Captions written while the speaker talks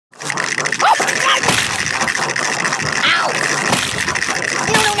Ow!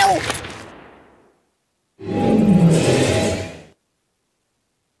 No, no, no!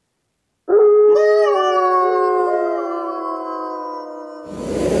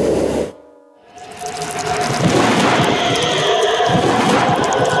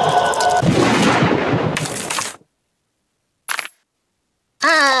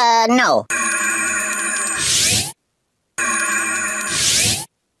 No.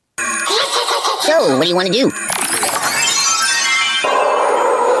 So, what do you want to do?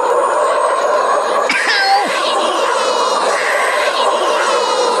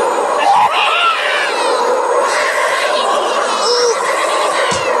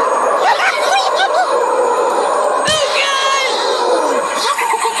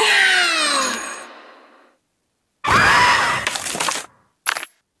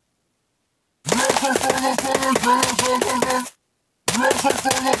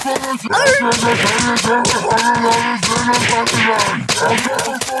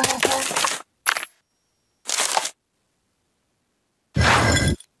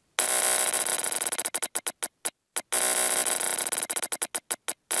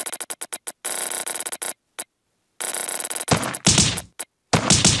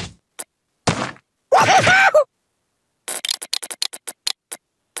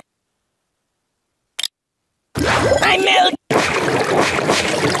 I'm milk!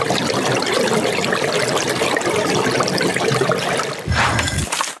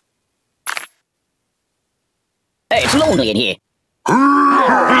 Hey, it's lonely in here. That's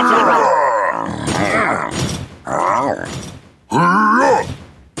not right.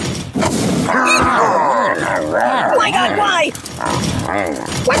 Oh my God, why?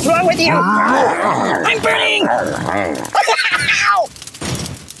 What's wrong with you? I'm burning!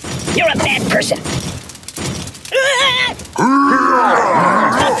 You're a bad person.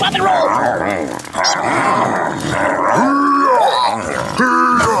 Stop, flop, and roll!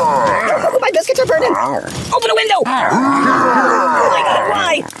 Oh, my biscuits are burning! Open a window! Oh my God,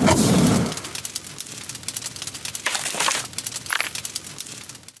 why?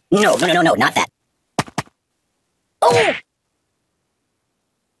 No, not that. Oh!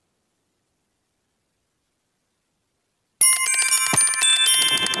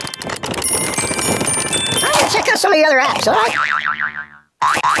 I'm gonna check out some of the other apps, alright?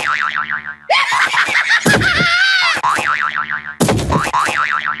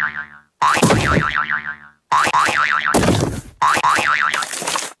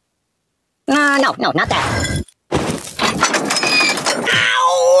 No, not that.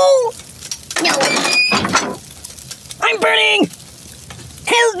 Ow! No. I'm burning!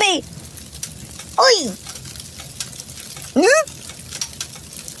 Help me! Oi! Huh?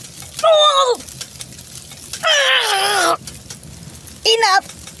 Oh! Ah! Enough!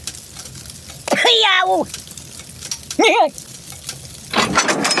 Yow!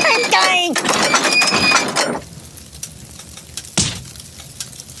 I'm dying!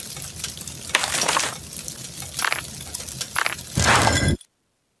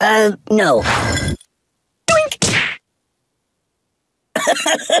 No. Doink!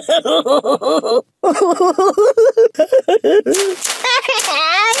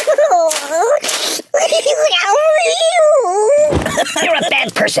 You're a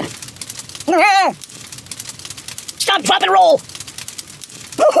bad person. Stop, drop, and roll.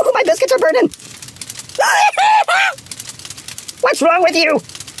 Oh, my biscuits are burning. What's wrong with you?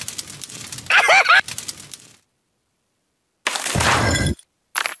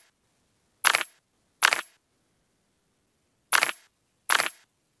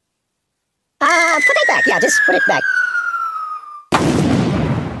 Put it back. Yeah, just put it back.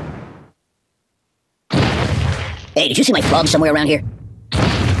 Hey, did you see my frog somewhere around here?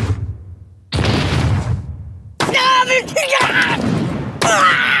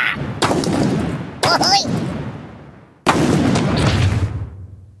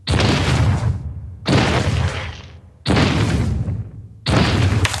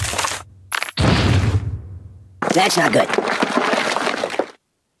 That's not good.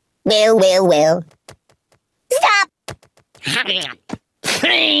 Well. Stop!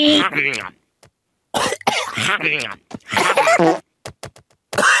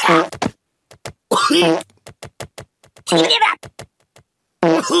 Give it up!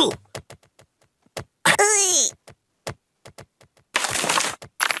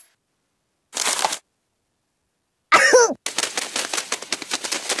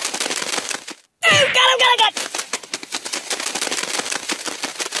 Got him!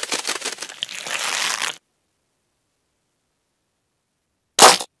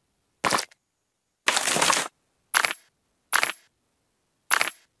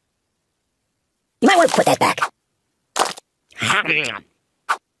 won't put that back. Ouch!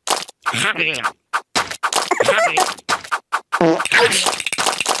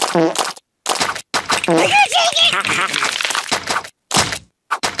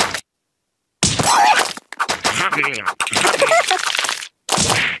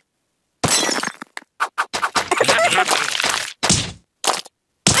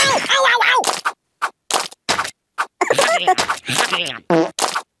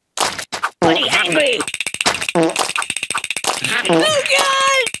 Buddy, angry! Oh,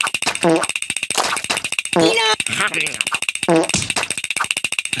 God! Enough!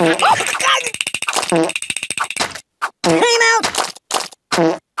 Oh, God! I'm out!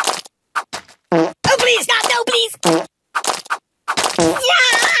 Oh, please, stop! No, please!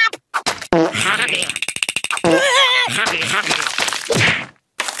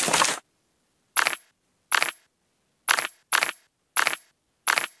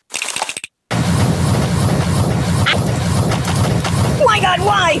 My God,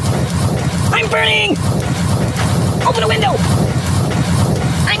 why? I'm burning! Open the window!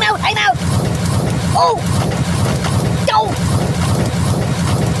 I'm out! I'm out! Oh! No!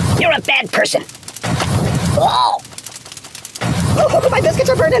 You're a bad person! Oh! Oh, my biscuits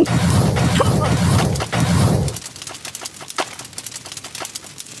are burning!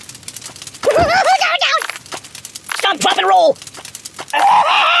 Stop, drop, and roll!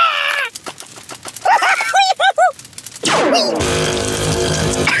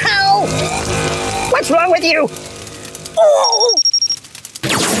 Ow! What's wrong with you? Oh!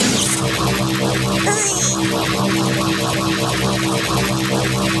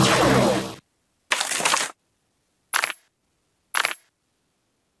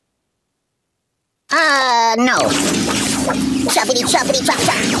 No. Choppity, choppity, chop,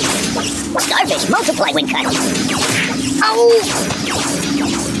 chop. Starfish multiply when cut. Oh!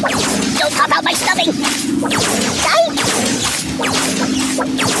 Don't pop out my stuffing!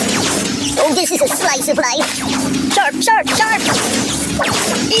 Oh, this is a slice of life. Sharp, sharp, sharp!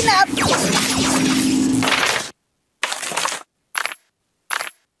 Enough!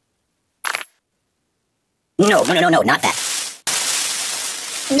 No, no, no, no, no, not that.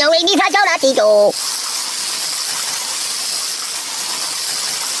 No, Amy, Tito.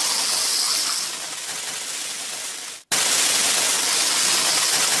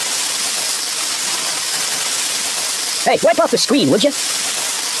 Hey, wipe off the screen, would you?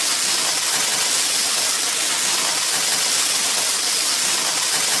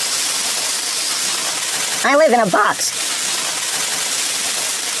 I live in a box.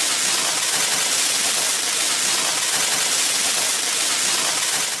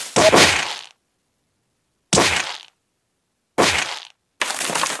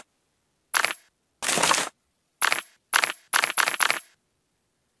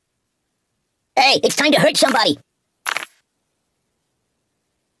 Hey, it's time to hurt somebody.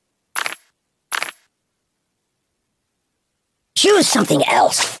 Choose something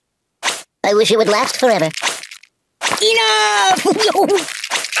else. I wish it would last forever. Enough!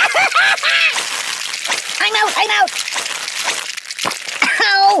 I'm out! I'm out!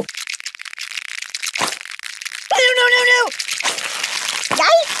 Ow! No, no, no, no!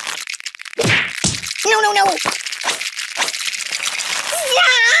 Die? No, no, no!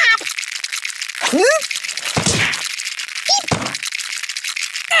 Stop! Hmm?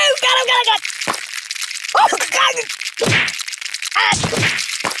 Oh, God, oh, God, oh, God! Oh, God!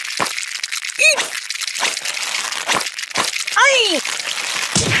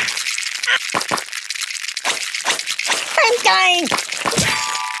 I'm dying!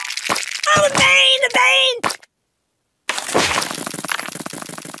 Oh, the pain! The pain!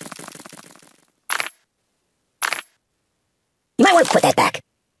 You might want to put that back.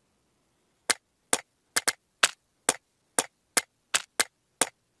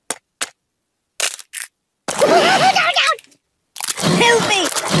 Help me!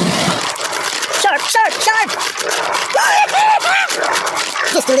 Sharp, sharp, sharp!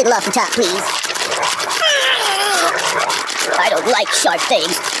 Just a little off the top, please. I don't like sharp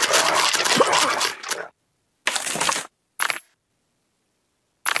things.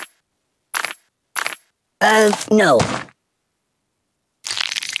 No.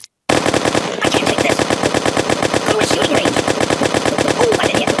 I can't take this. Go to a shooting range. Oh, what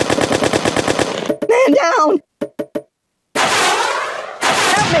an idiot. Man down!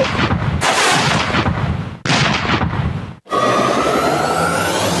 Help me!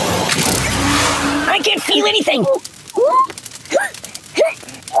 I can't feel anything!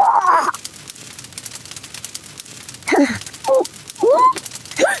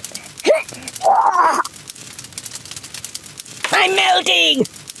 I'm melting!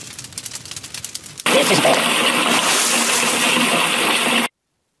 This participate.